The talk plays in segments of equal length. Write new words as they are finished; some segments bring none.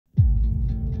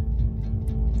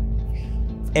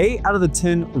8 out of the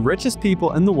 10 richest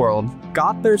people in the world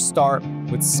got their start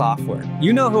with software.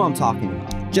 You know who I'm talking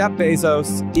about. Jeff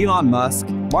Bezos, Elon Musk,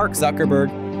 Mark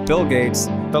Zuckerberg, Bill Gates.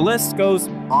 The list goes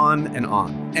on and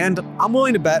on. And I'm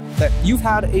willing to bet that you've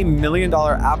had a $1 million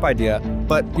app idea,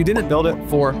 but you didn't build it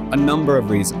for a number of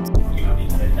reasons.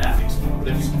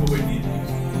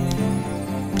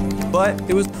 But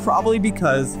it was probably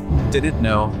because you didn't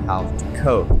know how to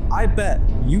code. I bet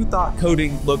you thought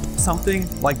coding looked something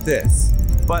like this.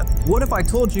 But what if I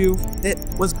told you it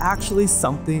was actually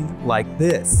something like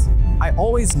this? I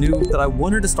always knew that I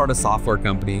wanted to start a software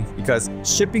company because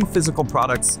shipping physical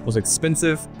products was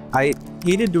expensive. I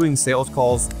hated doing sales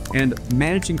calls, and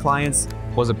managing clients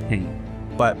was a pain.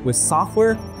 But with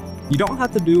software, you don't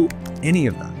have to do any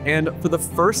of that. And for the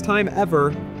first time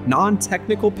ever,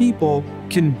 non-technical people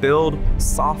can build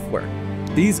software.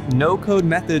 These no-code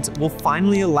methods will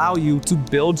finally allow you to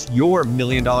build your $1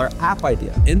 million app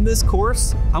idea. In this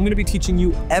course, I'm gonna be teaching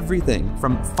you everything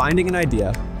from finding an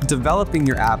idea, developing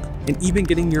your app, and even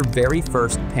getting your very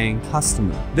first paying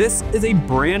customer. This is a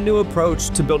brand new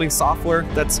approach to building software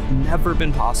that's never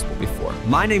been possible before.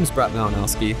 My name's Brett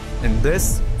Malinowski, and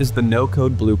this is the No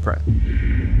Code Blueprint.